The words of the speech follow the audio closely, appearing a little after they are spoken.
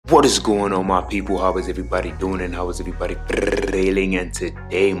What is going on, my people? How is everybody doing and how is everybody feeling? And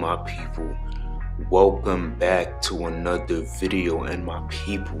today, my people, welcome back to another video. And my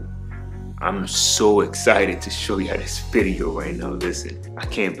people, I'm so excited to show you this video right now. Listen, I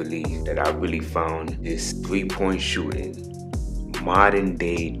can't believe that I really found this three-point shooting modern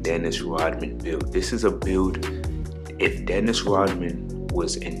day Dennis Rodman build. This is a build, if Dennis Rodman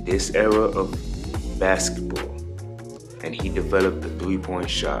was in this era of basketball and he developed the three-point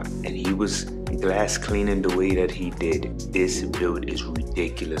shot and he was glass cleaning the way that he did, this build is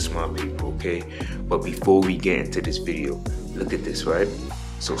ridiculous, my people, okay? But before we get into this video, look at this, right?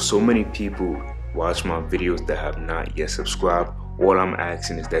 So many people watch my videos that have not yet subscribed. All I'm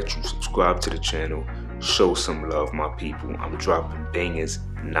asking is that you subscribe to the channel, show some love, my people. I'm dropping bangers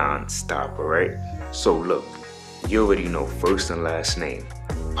non-stop, all right? So look, you already know first and last name,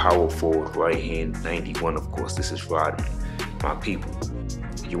 power forward, right hand, 91, of course. This is Rodman. My people,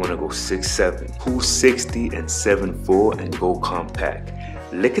 you want to go 6'7", 260 and 7'4", and go compact.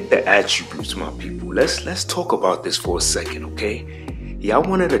 Look at the attributes, my people. Let's talk about this for a second, okay? Y'all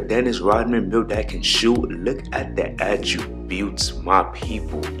wanted a Dennis Rodman build that can shoot. Look at the attributes, my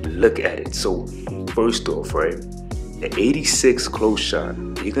people. Look at it. So first off, right, the 86 close shot,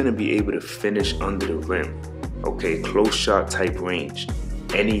 you're gonna be able to finish under the rim. Okay, close shot type range.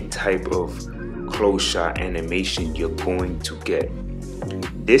 Any type of close shot animation you're going to get.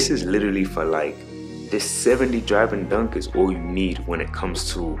 This is literally for like, this 70 drive and dunk is all you need when it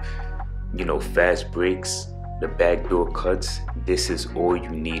comes to, you know, fast breaks, the backdoor cuts. This is all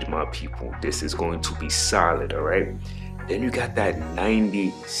you need, my people. This is going to be solid, all right? Then you got that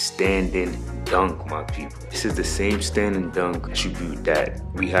 90 standing dunk, my people. This is the same standing dunk attribute that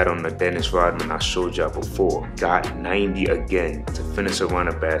we had on the Dennis Rodman I showed y'all before. Got 90 again to finish around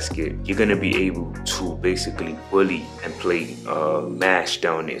a basket. You're gonna be able to basically bully and play mash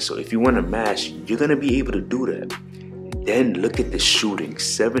down there. So if you want to mash, you're gonna be able to do that. Then look at the shooting.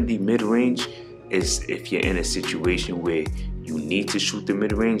 70 mid-range is if you're in a situation where you need to shoot the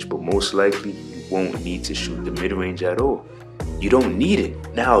mid-range, but most likely you won't need to shoot the mid-range at all. You don't need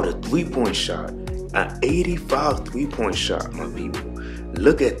it. Now the three-point shot, an 85 three-point shot, my people.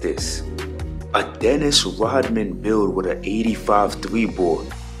 Look at this. A Dennis Rodman build with an 85 three-ball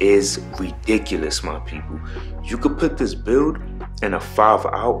is ridiculous, my people. You could put this build in a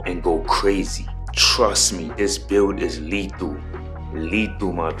 5-out and go crazy. Trust me, this build is lethal.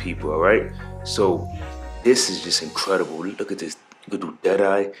 Lethal, my people, all right? So this is just incredible. Look at this. You can do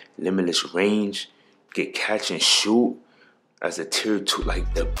dead-eye, limitless range, get catch and shoot as a tier 2.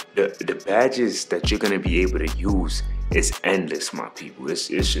 Like the badges that you're gonna be able to use is endless, my people. It's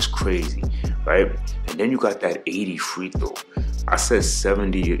just crazy, right? And then you got that 80 free throw. I said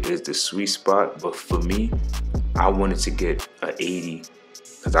 70 is the sweet spot, but for me, I wanted to get an 80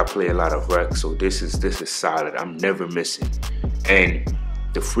 because I play a lot of rec. So this is solid. I'm never missing. And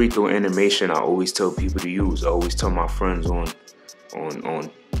the free throw animation I always tell people to use. I always tell my friends on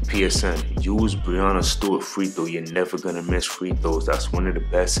PSN, use Brianna Stewart free throw. You're never gonna miss free throws. That's one of the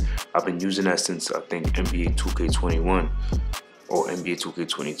best. I've been using that since I think NBA 2K21 or NBA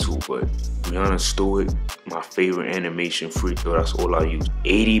 2K22. But Brianna Stewart, my favorite animation free throw. That's all I use.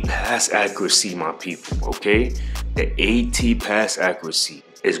 80 pass accuracy, my people. Okay, the 80 pass accuracy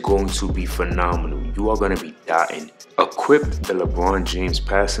is going to be phenomenal. You are gonna be dotting. Equip the LeBron James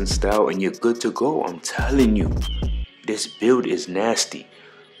passing style and you're good to go. I'm telling you, this build is nasty.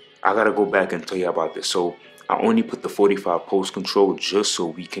 I gotta go back and tell you about this. So I only put the 45 post control just so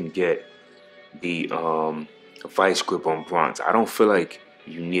we can get the vice grip on bronze. I don't feel like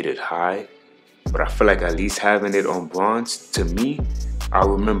you need it high, but I feel like at least having it on bronze, to me, I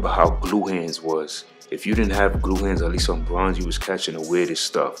remember how glue hands was. If you didn't have glue hands, at least on bronze, you was catching the weirdest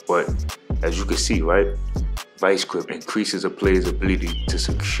stuff. But as you can see, right, vice grip increases a player's ability to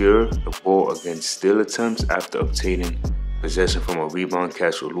secure the ball against steal attempts after obtaining possession from a rebound,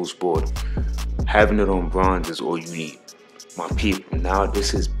 catch, or loose board. Having it on bronze is all you need, my people. Now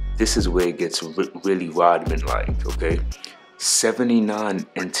this is where it gets really Rodman-like, okay? 79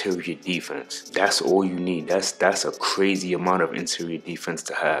 interior defense. That's all you need. That's a crazy amount of interior defense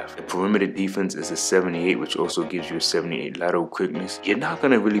to have. The perimeter defense is a 78, which also gives you a 78 lateral quickness. You're not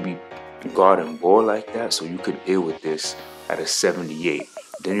gonna really be guarding ball like that, so you could deal with this at a 78.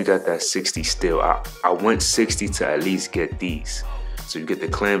 Then you got that 60 still. I went 60 to at least get these. So you get the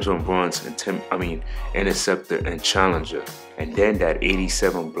clams on bronze, interceptor and challenger. And then that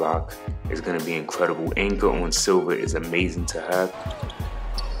 87 block is gonna be incredible. Anchor on silver is amazing to have.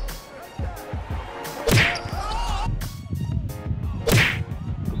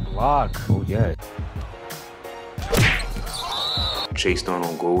 Good block. Oh yeah. chased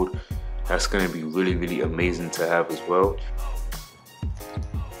on gold. That's gonna be really, really amazing to have as well.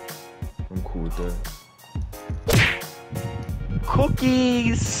 I'm cool with that.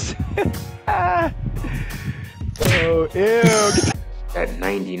 Cookies! Oh, ew! That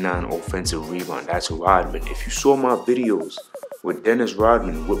 99 offensive rebound, that's Rodman. If you saw my videos with Dennis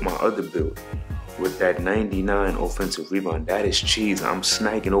Rodman with my other build, with that 99 offensive rebound, that is cheese. I'm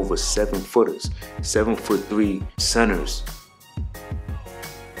snagging over 7-footers, 7'3" centers.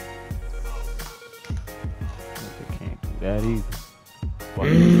 They can't do that either.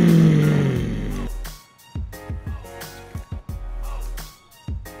 Fucking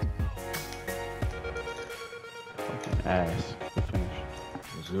ass. The finish.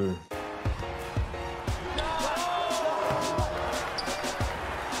 Yes, sir.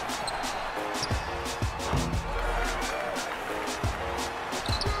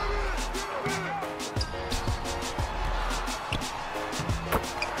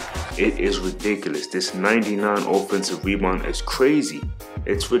 It is ridiculous. This 99 offensive rebound is crazy.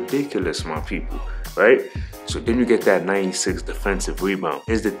 It's ridiculous, my people, right? So then you get that 96 defensive rebound.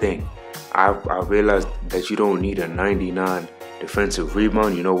 Here's the thing. I realized that you don't need a 99 defensive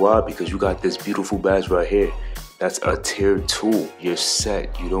rebound. You know why? Because you got this beautiful badge right here. That's a tier 2. You're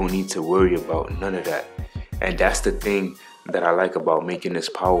set. You don't need to worry about none of that. And that's the thing that I like about making this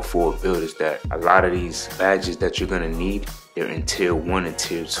power forward build, is that a lot of these badges that you're gonna need, they're in tier 1 and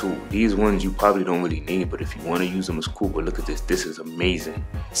tier 2. These ones you probably don't really need, but if you want to use them, it's cool. But look at this. This is amazing.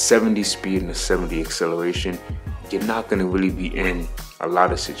 70 speed and a 70 acceleration. You're not gonna really be in a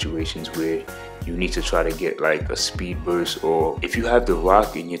lot of situations where you need to try to get like a speed burst, or if you have the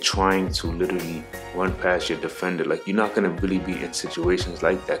rock and you're trying to literally run past your defender, like you're not gonna really be in situations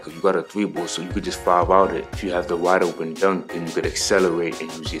like that because you got a 3-ball, so you could just 5 out it. If you have the wide open dunk, then you could accelerate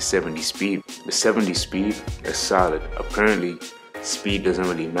and use your 70 speed. The 70 speed is solid. Apparently speed doesn't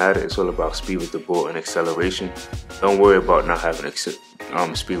really matter. It's all about speed with the ball and acceleration. Don't worry about not having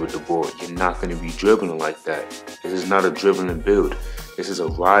speed with the ball. You're not going to be dribbling like that. This is not a dribbling build. This is a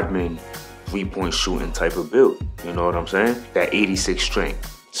Rodman 3-point shooting type of build. You know what I'm saying? That 86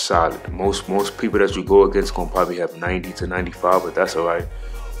 strength, solid. Most people that you go against gonna probably have 90 to 95, but that's alright.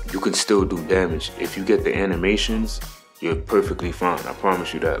 You can still do damage. If you get the animations, you're perfectly fine. I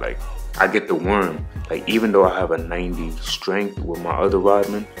promise you that. Like, I get the worm. Like, even though I have a 90 strength with my other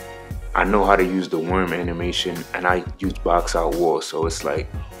Rodman, I know how to use the worm animation, and I use box out wall, so it's like,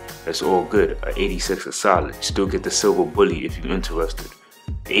 it's all good. A 86 is solid. Still get the silver bully if you're interested.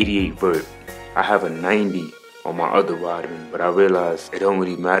 88 vert. I have a 90 on my other Rodman, but I realized it don't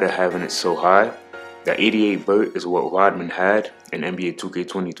really matter having it so high. That 88 vert is what Rodman had in NBA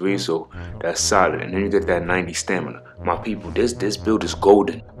 2K23, so that's solid. And then you get that 90 stamina. My people, this build is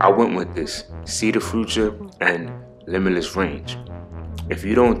golden. I went with this. See the future and limitless range. If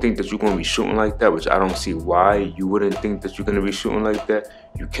you don't think that you're going to be shooting like that, which I don't see why you wouldn't think that you're going to be shooting like that,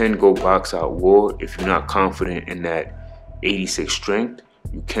 you can go box out wall. If you're not confident in that 86 strength,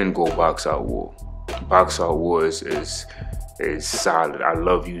 you can go box out wall. Box out wall is solid. I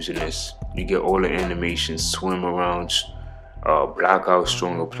love using this. You get all the animations, swim around, block out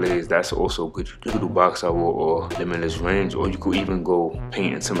stronger plays. That's also good. You could do box out wall or limitless range, or you could even go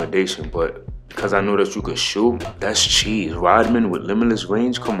paint intimidation. But because I know that you could shoot, that's cheese. Rodman with limitless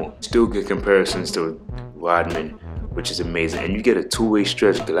range, come on. Still get comparisons to Rodman, which is amazing. And you get a 2-way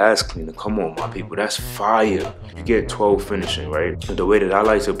stretch glass cleaner. Come on, my people, that's fire. You get 12 finishing, right? The way that I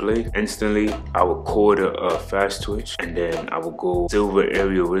like to play, instantly, I would quarter a fast twitch, and then I would go silver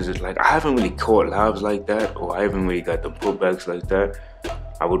aerial wizard. Like, I haven't really caught lives like that, or I haven't really got the putbacks like that.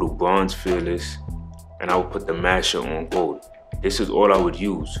 I would do bronze fearless, and I would put the masher on gold. This is all I would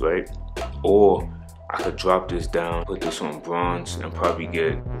use, right? Or I could drop this down, put this on bronze, and probably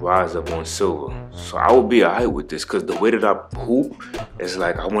get rise up on silver. So I would be alright with this, because the way that I hoop is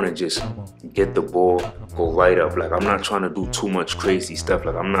like, I want to just get the ball, go right up. Like, I'm not trying to do too much crazy stuff.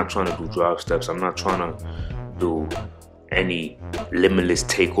 Like, I'm not trying to do drop steps. I'm not trying to do any limitless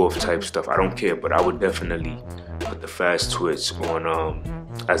takeoff type stuff. I don't care, but I would definitely put the fast twitch on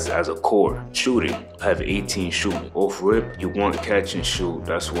as a core. Shooting, I have 18 shooting. Off rip, you want catch and shoot.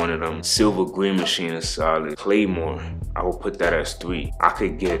 That's one of them. Silver green machine is solid. Claymore, I will put that as 3. I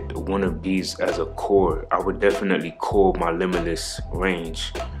could get one of these as a core. I would definitely core my limitless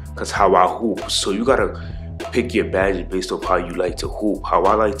range, because how I hoop. So you gotta pick your badge based off how you like to hoop. How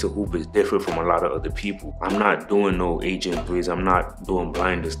I like to hoop is different from a lot of other people. I'm not doing no agent threes. I'm not doing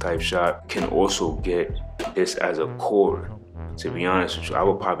blinders type shot. Can also get this as a core. To be honest with you, I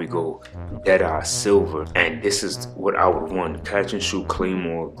would probably go Dead Eye Silver, and this is what I would want: catch and shoot,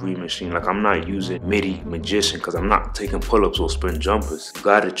 Claymore, Green Machine. Like, I'm not using MIDI Magician because I'm not taking pull-ups or spin jumpers. You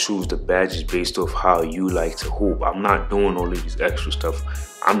gotta choose the badges based off how you like to hoop. I'm not doing all of these extra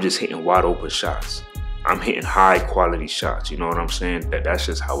stuff. I'm just hitting wide open shots. I'm hitting high quality shots, you know what I'm saying? That's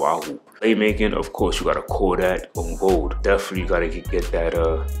just how I hoop. Playmaking, of course, you gotta core that on gold. Definitely gotta get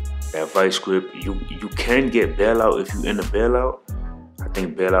that vice grip. You can get bailout if you in the bailout. I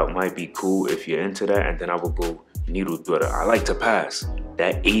think bailout might be cool if you're into that. And then I would go needle threader. I like to pass.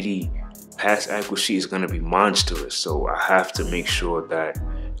 That 80 pass accuracy is gonna be monstrous, so I have to make sure that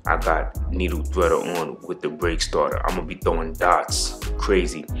I got needle threader on with the break starter. I'm gonna be throwing dots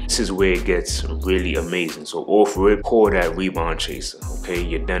crazy. This is where it gets really amazing. So off rip, core that rebound chaser. Okay,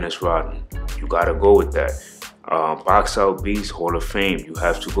 your Dennis Rodman. You gotta go with that. Box out beast, Hall of Fame. You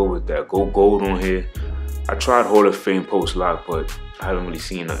have to go with that. Go gold on here. I tried Hall of Fame post lock, but I haven't really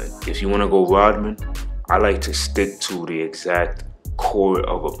seen nothing. If you wanna go Rodman, I like to stick to the exact core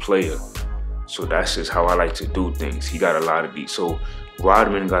of a player. So that's just how I like to do things. He got a lot of these. So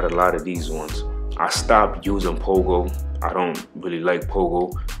Rodman got a lot of these ones. I stopped using Pogo. I don't really like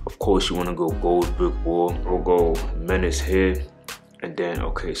Pogo. Of course, you want to go gold brick wall or go menace here. And then,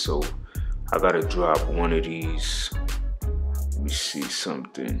 okay, so I got to drop one of these. Let me see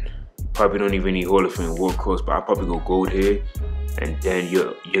something. Probably don't even need Hall of Fame workhorse, but I'll probably go gold here. And then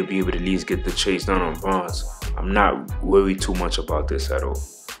you'll be able to at least get the chase down on bronze. I'm not worried too much about this at all.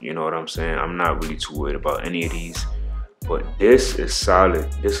 You know what I'm saying? I'm not really too worried about any of these. But this is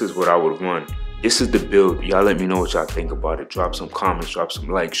solid. This is what I would run. This is the build. Y'all let me know what y'all think about it. Drop some comments, drop some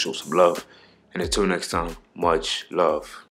likes, show some love. And until next time, much love.